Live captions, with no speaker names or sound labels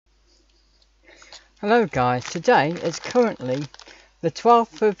Hello guys, today is currently the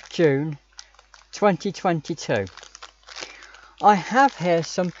 12th of June 2022. I have here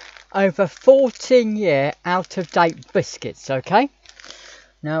some over 14-year out-of-date biscuits, okay?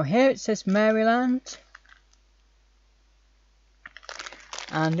 Now here it says Maryland,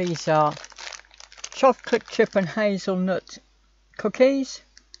 and these are chocolate chip and hazelnut cookies,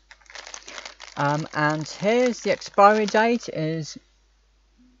 and here's the expiry date is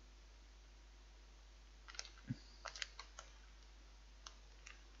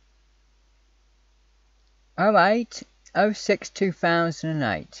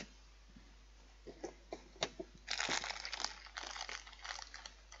 08/06/2008.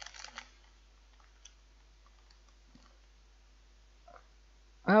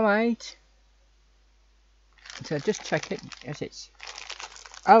 So just check it as it's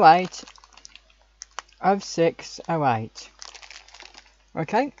 08/06/08.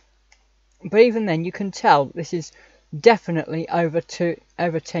 Okay, but even then you can tell this is definitely over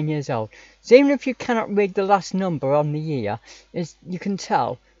 10 years old. So even if you cannot read the last number on the year, you can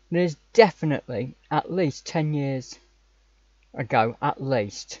tell there's definitely at least 10 years ago, at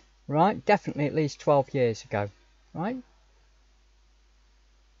least, right? Definitely at least 12 years ago, right?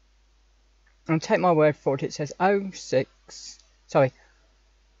 And take my word for it, it says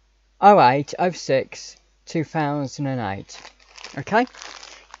 08/06/2008. Okay,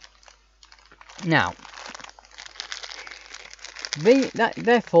 now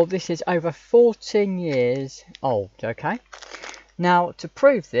therefore this is over 14 years old. Okay, now to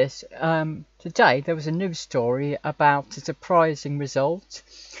prove this, today there was a news story about a surprising result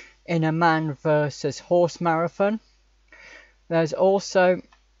in a man versus horse marathon. There's also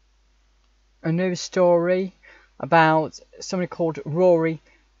a news story about somebody called Rory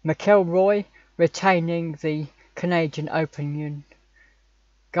McIlroy retaining the Canadian Open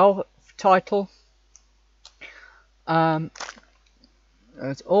golf title.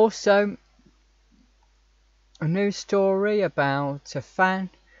 There's also a news story about a fan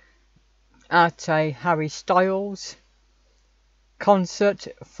at a Harry Styles concert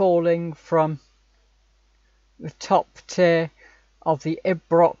falling from the top tier of the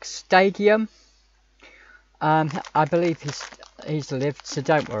Ibrox Stadium. I believe he's lived, so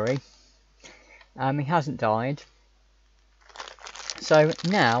don't worry. He hasn't died. So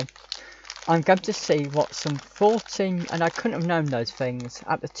now I'm going to see what some 14, and I couldn't have known those things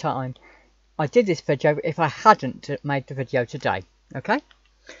at the time I did this video if I hadn't made the video today. Okay,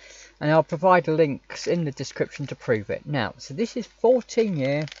 and I'll provide links in the description to prove it. Now, so this is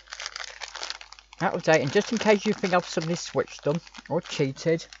 14-year out of date, and just in case you think I've suddenly switched them or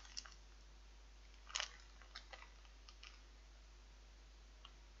cheated,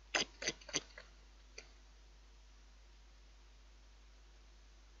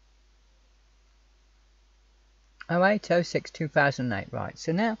 (08/06/2008). Right,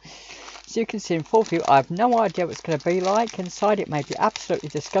 so now, as you can see in full view, I have no idea what it's going to be like inside. It may be absolutely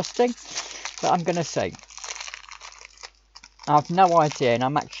disgusting, but I'm going to see. I have no idea, and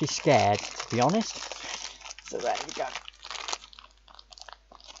I'm actually scared, to be honest. So there we go.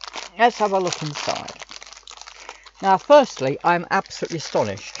 Let's have a look inside. Now, firstly, I'm absolutely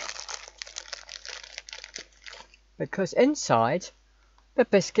astonished, because inside the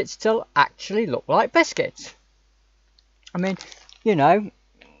biscuits still actually look like biscuits. I mean, you know,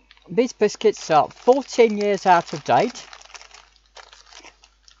 these biscuits are 14 years out of date,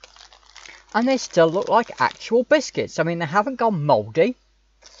 and they still look like actual biscuits. I mean, they haven't gone mouldy,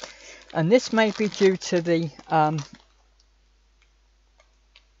 and this may be due to the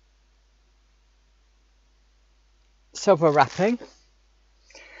silver wrapping.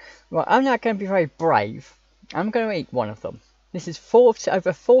 Right, I'm not going to be very brave. I'm going to eat one of them. This is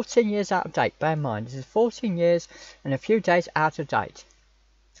over 14 years out of date. Bear in mind, this is 14 years and a few days out of date.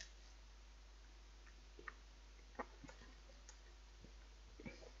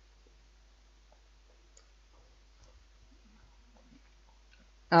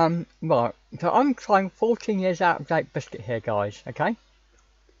 Right, so I'm trying 14 years out of date biscuit here, guys, okay?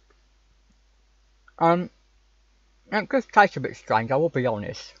 It just tastes a bit strange, I will be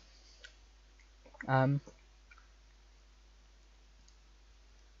honest.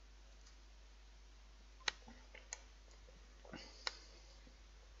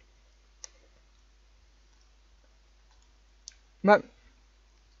 But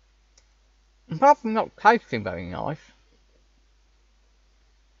apart from not tasting very nice,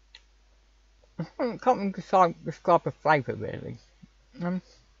 I can't even describe the flavour really.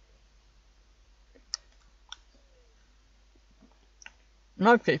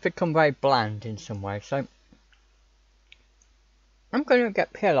 Mostly it's become very bland in some way, so I'm going to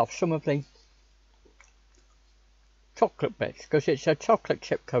peel off some of the chocolate bits because it's a chocolate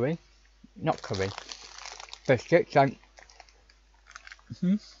chip curry, not curry, biscuit. So,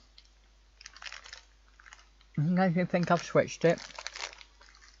 now you think I've switched it.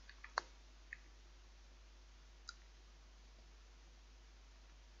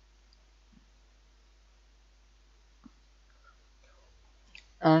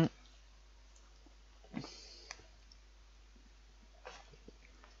 And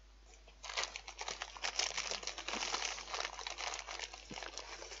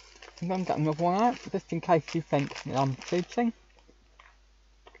I'm going to get another one out, just in case you think that I'm cheating.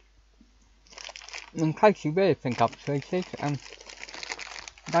 In case you really think I've cheated, and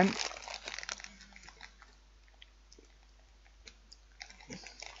don't.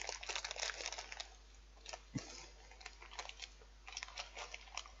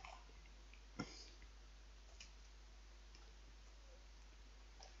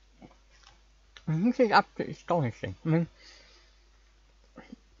 And this is absolutely astonishing. I mean,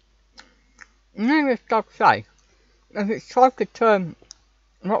 you know this dog say, if it's tried to turn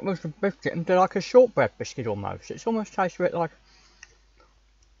what was a biscuit into like a shortbread biscuit almost. It's almost tastes a bit like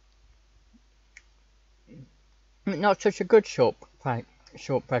not such a good shortbread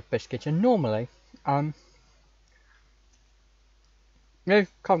biscuit. And normally, these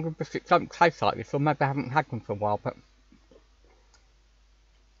kind of biscuits don't taste like this, or maybe I haven't had them for a while, but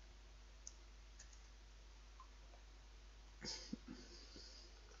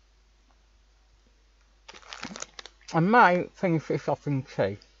I may finish this off in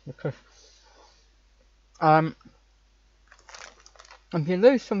tea, because if you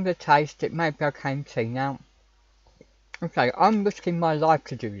lose some of the taste, it may be okay in tea. Now, okay, I'm risking my life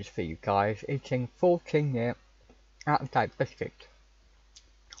to do this for you guys, eating 14-year out-of-date biscuits.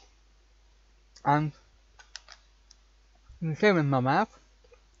 And you see them in my mouth,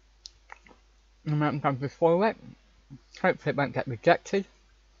 and I'm going to swallow it. Hopefully it won't get rejected,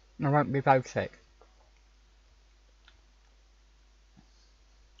 and I won't be very sick.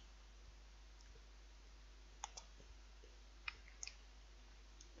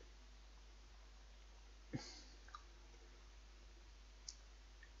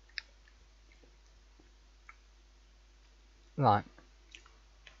 Right,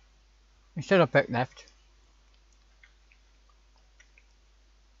 there's still a bit left.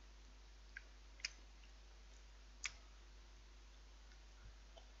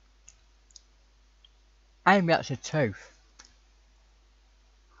 Maybe that's a tooth.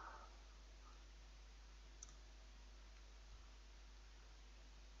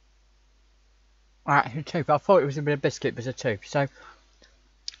 Right, it's a tooth. I thought it was a bit of biscuit, but it's a tooth. So,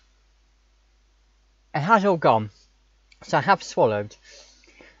 it has all gone. So I have swallowed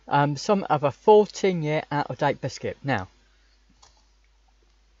some of a 14-year out-of-date biscuit. Now,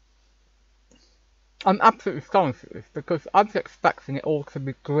 I'm absolutely astonished at this because I was expecting it all to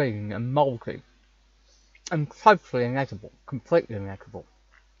be green and mouldy and totally inedible, completely inedible.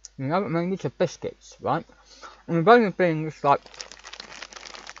 You know, I mean, these are biscuits, right? And they've only been just like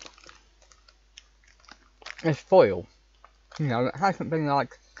this foil. You know, it hasn't been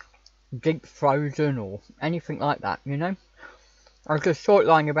like deep frozen or anything like that, you know? I just saw it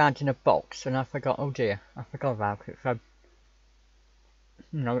lying around in a box and I forgot, oh dear, I forgot about it. So,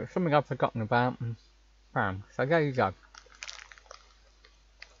 you know, it's something I've forgotten about and bam. So there you go.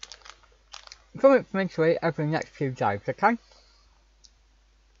 Something for me to eat over the next few days, okay?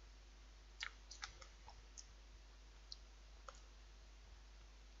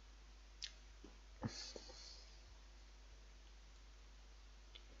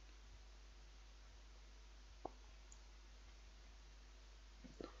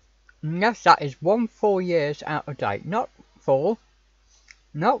 And yes, that is 4 years out of date. Not 4,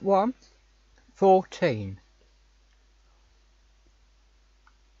 not 1, 14.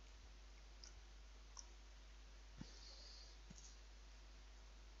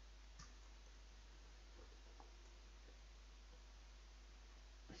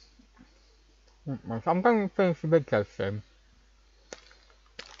 So I'm going to finish the video soon.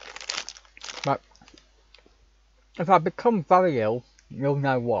 But if I become very ill, you'll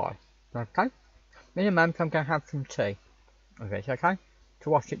know why. Okay? In a moment I'm going to have some tea with it, okay? To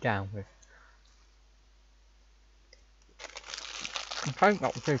wash it down with. Okay,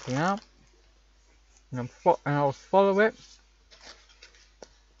 got the tea for now. And I'll swallow it.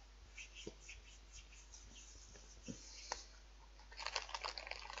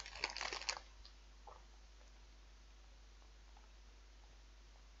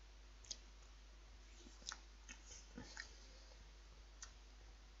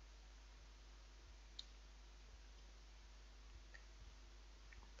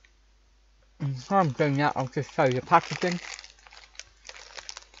 While I'm doing that, I'll just show you the packaging.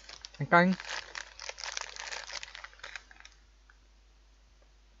 Again,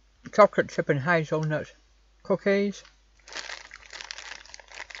 chocolate chip and hazelnut cookies.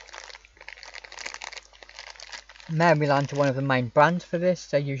 Maryland's are one of the main brands for this.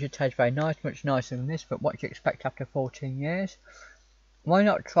 They usually taste very nice, much nicer than this, but what do you expect after 14 years? Why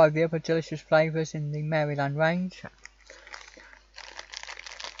not try the other delicious flavours in the Maryland range?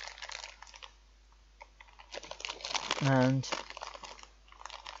 And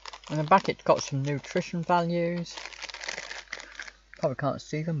on the back it's got some nutrition values. Probably can't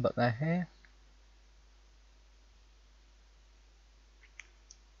see them, but they're here.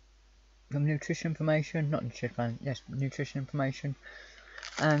 Some nutrition information, not nutrition, yes, nutrition information,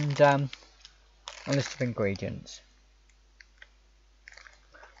 and a list of ingredients.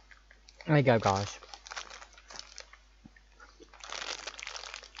 There you go, guys.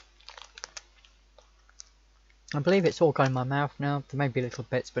 I believe it's all gone in my mouth now. There may be little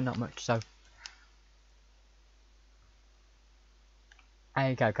bits, but not much so. There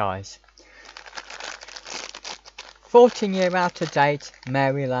you go, guys. 14-year out-of-date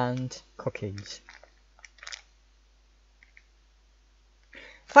Maryland cookies.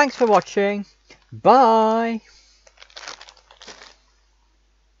 Thanks for watching. Bye.